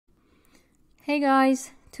Hey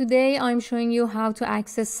guys, today I'm showing you how to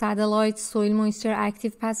access satellite soil moisture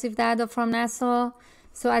active passive data from NASA.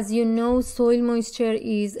 So as you know, soil moisture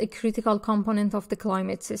is a critical component of the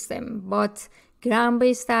climate system, but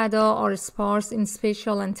ground-based data are sparse in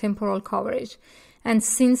spatial and temporal coverage. And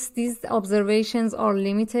since these observations are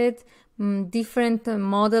limited, different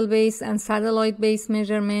model-based and satellite-based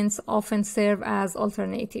measurements often serve as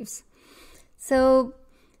alternatives. So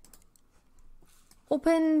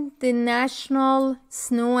open the National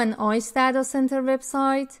Snow and Ice Data Center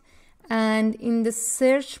website, and in the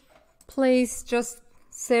search place, just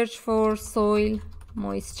search for soil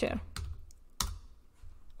moisture.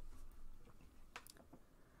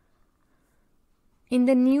 In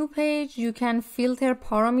the new page, you can filter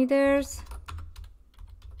parameters.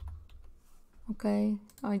 Okay,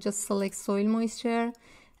 I just select soil moisture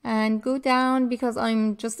and go down because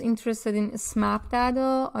I'm just interested in SMAP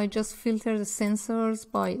data. I just filter the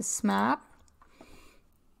sensors by SMAP.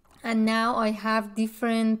 And now I have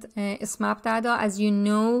different SMAP data. As you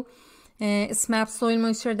know, SMAP soil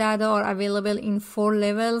moisture data are available in 4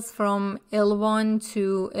 levels from L1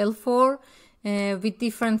 to L4 with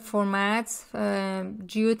different formats,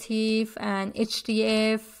 GeoTiff and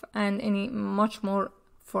HDF and much more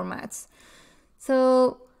formats.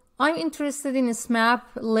 So I'm interested in SMAP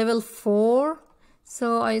level 4,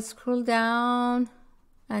 so I scroll down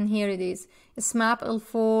and here it is. SMAP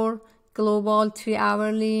L4 global 3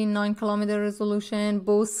 hourly 9 kilometer resolution,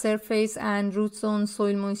 both surface and root zone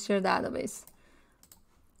soil moisture database.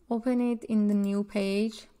 Open it in the new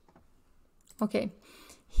page. Okay,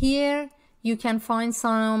 here you can find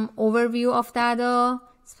some overview of data,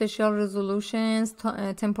 spatial resolutions,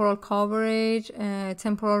 temporal coverage,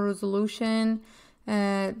 temporal resolution,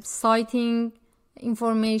 citing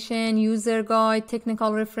information, user guide,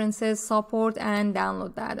 technical references, support, and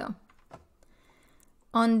download data.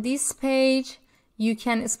 On this page, you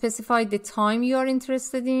can specify the time you are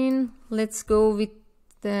interested in. Let's go with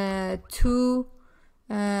the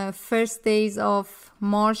first days of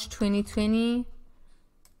March 2020.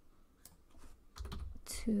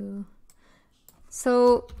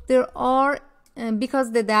 So there are,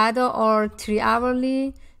 because the data are 3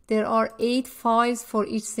 hourly, there are 8 files for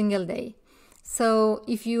each single day. So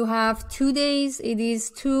if you have 2 days, it is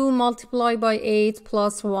 2 multiplied by 8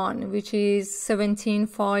 plus 1, which is 17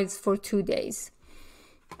 files for 2 days.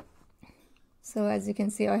 So as you can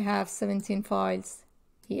see, I have 17 files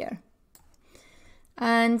here.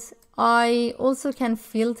 And I also can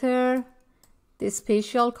filter the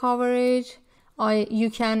spatial coverage. You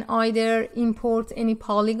can either import any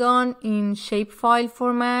polygon in shapefile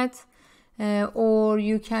format, or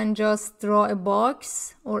you can just draw a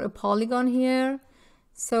box or a polygon here.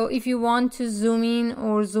 So if you want to zoom in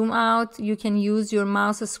or zoom out, you can use your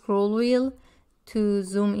mouse scroll wheel to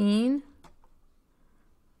zoom in.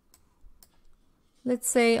 Let's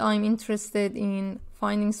say I'm interested in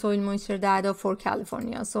finding soil moisture data for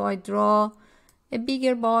California. So I draw a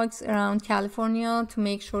bigger box around California to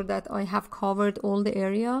make sure that I have covered all the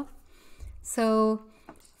area. So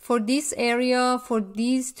for this area, for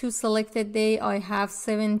these 2 selected days, I have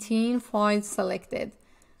 17 files selected.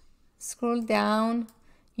 Scroll down.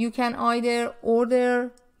 You can either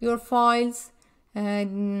order your files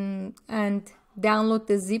and download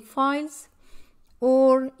the zip files,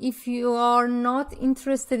 or if you are not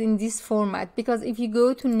interested in this format, because if you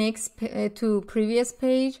go to previous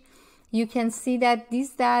page, you can see that these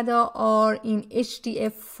data are in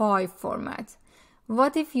HDF5 format.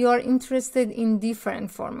 What if you are interested in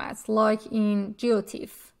different formats, like in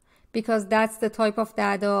GeoTiff? Because that's the type of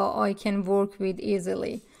data I can work with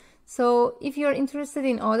easily. So if you're interested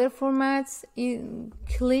in other formats,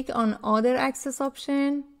 click on other access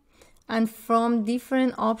option, and from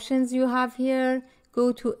different options you have here,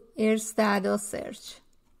 go to Earth data search.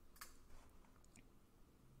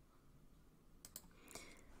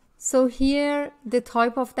 So here the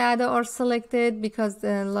type of data are selected because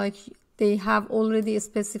they have already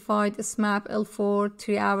specified SMAP L4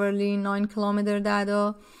 3 hourly 9 kilometer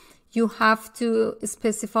data. You have to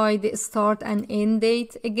specify the start and end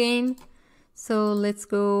date again. So let's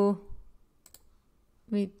go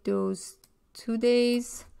with those 2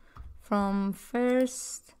 days from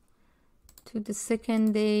 1st to the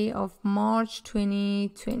 2nd day of March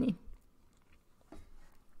 2020.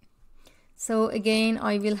 So again,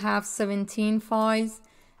 I will have 17 files.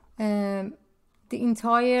 The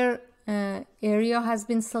entire area has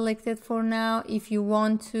been selected for now. If you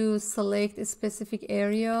want to select a specific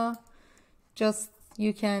area,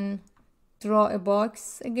 you can draw a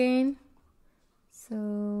box again.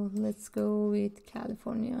 So let's go with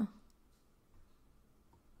California.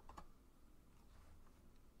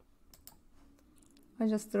 I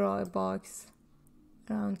just draw a box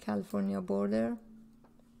around California border.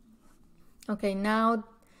 Okay, now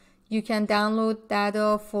you can download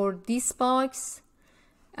data for this box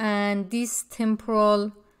and this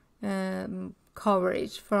temporal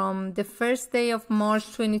coverage from the first day of March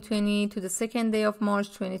 2020 to the second day of March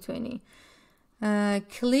 2020.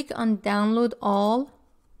 Click on download all,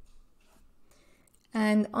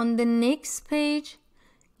 and on the next page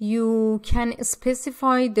you can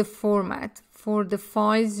specify the format for the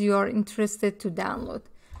files you are interested to download.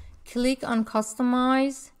 Click on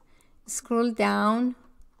customize, scroll down.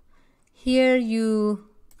 Here you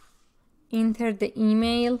enter the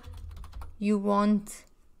email you want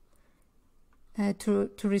to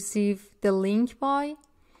receive the link by,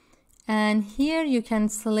 and here you can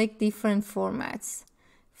select different formats.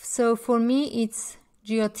 So for me it's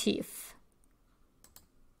GeoTiff.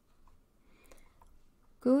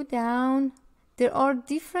 Go down. There are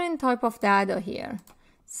different type of data here.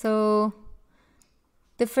 So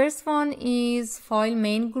the first one is file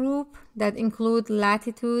main group that include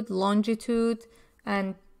latitude, longitude,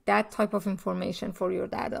 and that type of information for your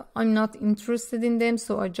data. I'm not interested in them,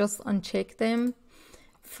 so I just uncheck them.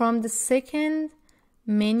 From the second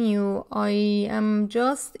menu, I am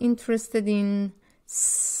just interested in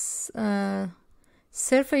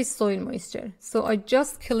surface soil moisture, so I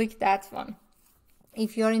just click that one.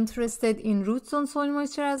 If you are interested in root zone soil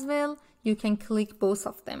moisture as well, you can click both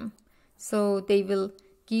of them. So they will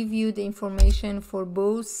give you the information for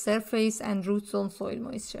both surface and root zone soil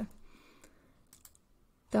moisture.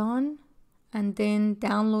 Done, and then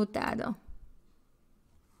download data.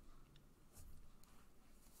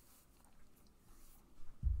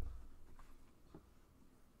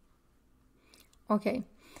 Okay,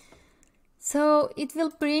 so it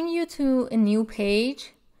will bring you to a new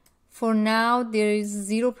page. For now, there is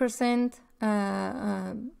 0%.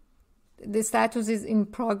 The status is in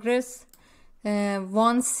progress.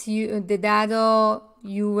 Once the data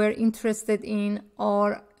you were interested in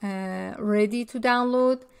are ready to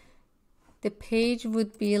download, the page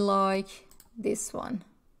would be like this one.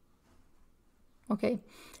 Okay,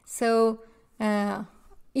 so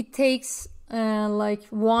it takes like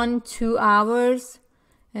 1-2 hours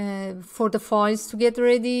for the files to get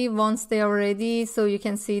ready. Once they are ready, so you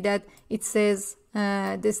can see that it says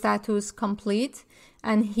the status complete,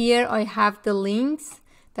 and here I have the links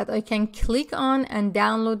that I can click on and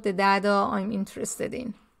download the data I'm interested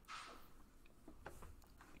in.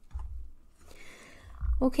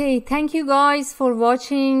 Okay, thank you guys for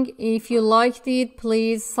watching. If you liked it,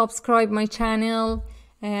 please subscribe my channel.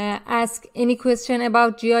 Ask any question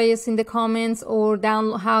about GIS in the comments, or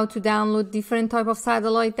how to download different type of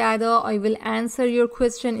satellite data. I will answer your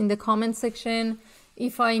question in the comment section.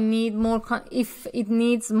 If I need more, if it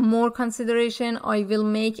needs more consideration, I will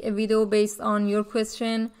make a video based on your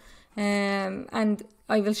question, and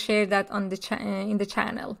I will share that on the in the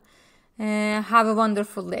channel. Have a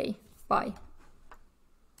wonderful day. Bye.